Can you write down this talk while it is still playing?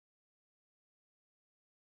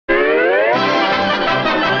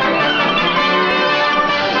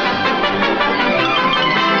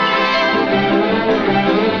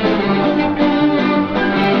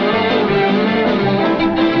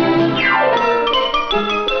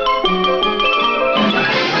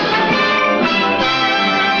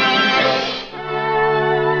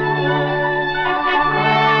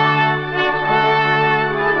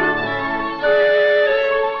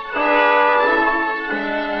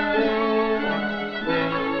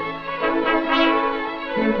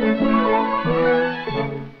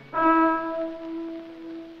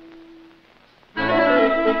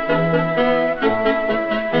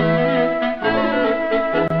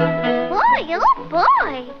Oh,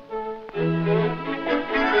 boy.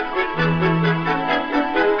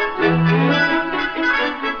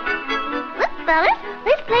 Look, fellas,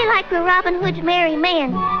 let's play like we're Robin Hood's merry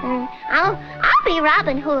men. I'll be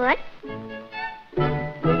Robin Hood.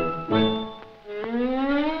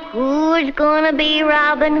 Who's gonna be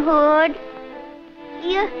Robin Hood?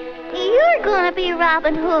 You're gonna be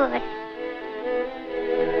Robin Hood.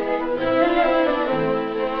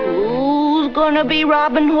 Who's gonna be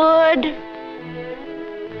Robin Hood?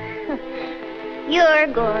 You're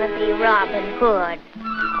gonna be Robin Hood.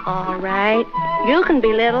 All right, you can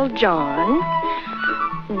be Little John.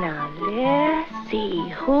 Now, let's see,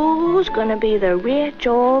 who's gonna be the rich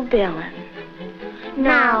old villain?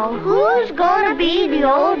 Now, who's gonna be the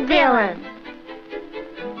old villain?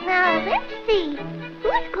 Now, let's see,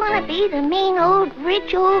 who's gonna be the mean old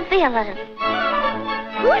rich old villain?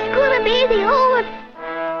 Who's gonna be the old...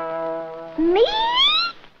 Me?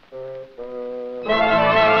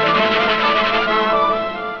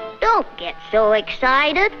 Don't get so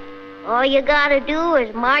excited. All you gotta do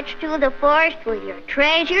is march through the forest with your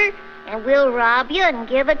treasure, and we'll rob you and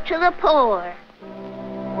give it to the poor.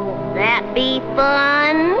 Won't that be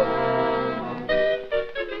fun?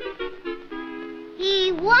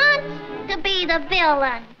 He wants to be the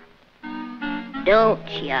villain, don't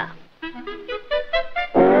ya?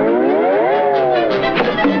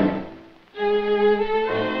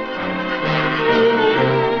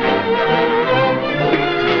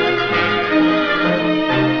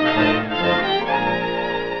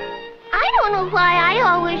 Why I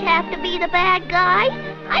always have to be the bad guy.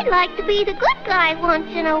 I'd like to be the good guy once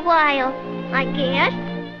in a while, I guess.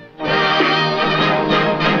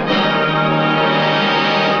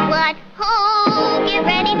 But ho, get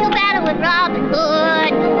ready to battle with Robin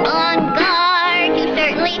Hood. On guard, you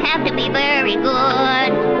certainly have to be very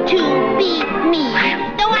good to beat me.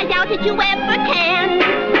 Though I doubt that you ever can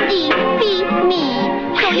defeat me.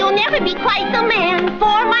 So you'll never be quite the man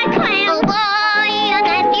for my clan. Oh boy, a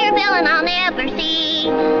nastier villain I'll never see.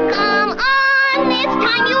 Come on, this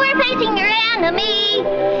time you are facing your enemy.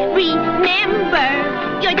 Remember,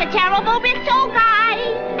 you're the terrible rich old guy.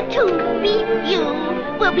 To beat you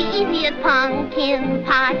will be easy as pumpkin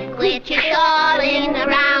pie. Glitches stalling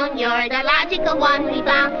around, you're the logical one we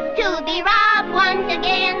found. To be robbed once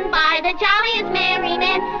again by the jolliest merry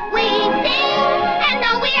men. We sing, and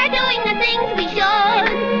though we are doing the things we should,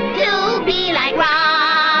 to be like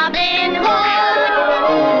Robin Hood.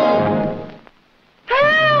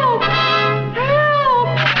 Help! Help!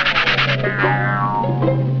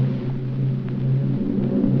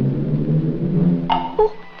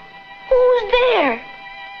 Who's there?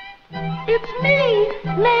 It's me,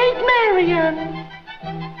 Maid Marian.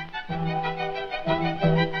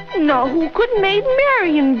 Now, who could Maid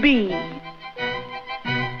Marian be?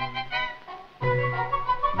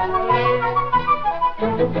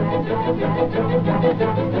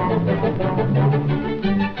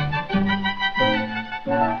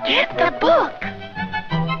 Get the book.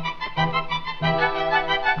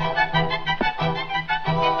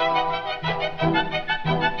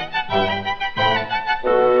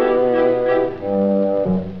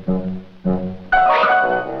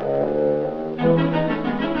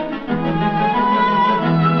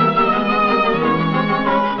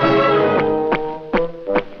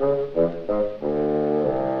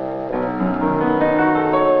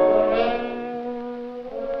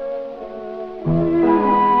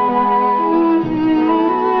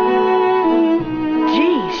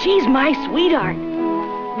 My sweetheart.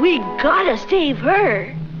 We gotta save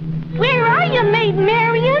her. Where are you, Maid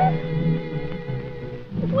Marian?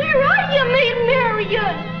 Where are you, Maid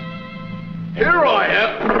Marian? Here I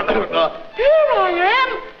am. Here I am.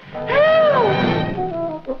 Help!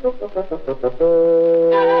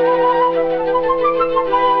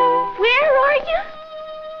 Where are you?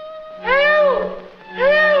 Help!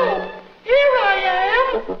 Help! Here I am.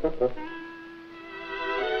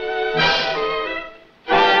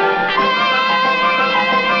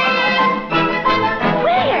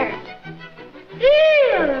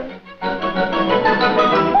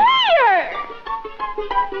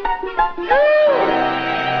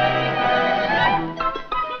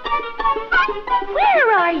 Where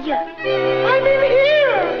are you? I'm in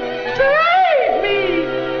here! Save me!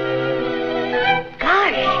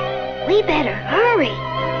 Gosh, we better hurry.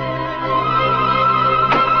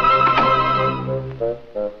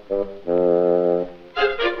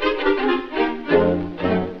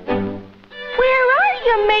 Where are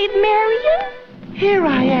you, Maid Marian? Here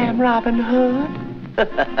I am, Robin Hood.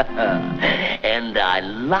 And I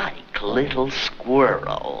like little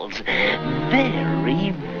squirrels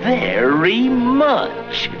very, very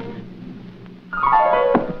much.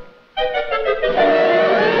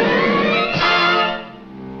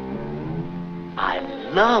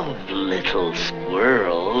 love little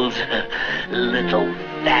squirrels. Little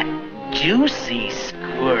fat, juicy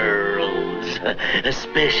squirrels.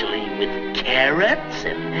 Especially with carrots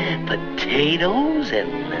and potatoes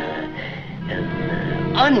and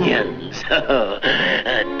onions.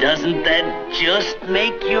 Doesn't that just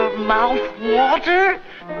make your mouth water?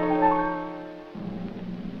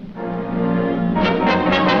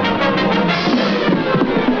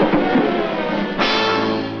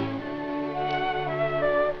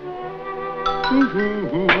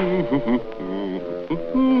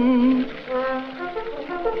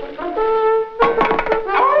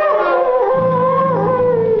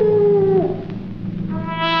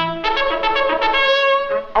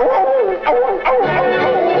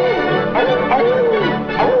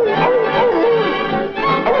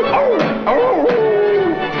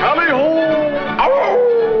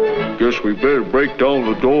 Guess we better break down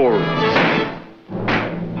the door.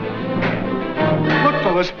 Look,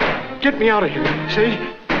 fellas, get me out of here. See?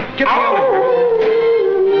 Get me out of here.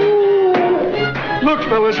 Look,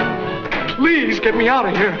 fellas, please get me out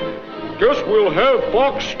of here. Guess we'll have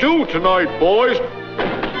fox stew tonight, boys.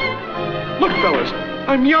 Look, fellas,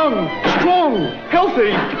 I'm young, strong,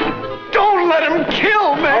 healthy. Don't let him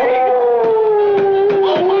kill me.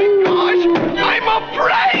 Oh, my gosh, I'm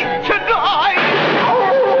afraid to die.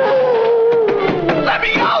 Let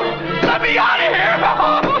me out! Let me out of here!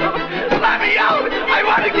 Let me out! I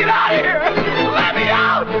want to get out of here! Let me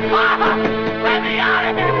out! Let me out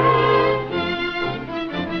of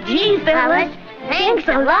here! Gee, fellas, thanks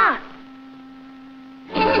a lot.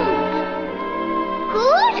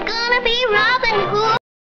 Who's gonna be Robin Hood?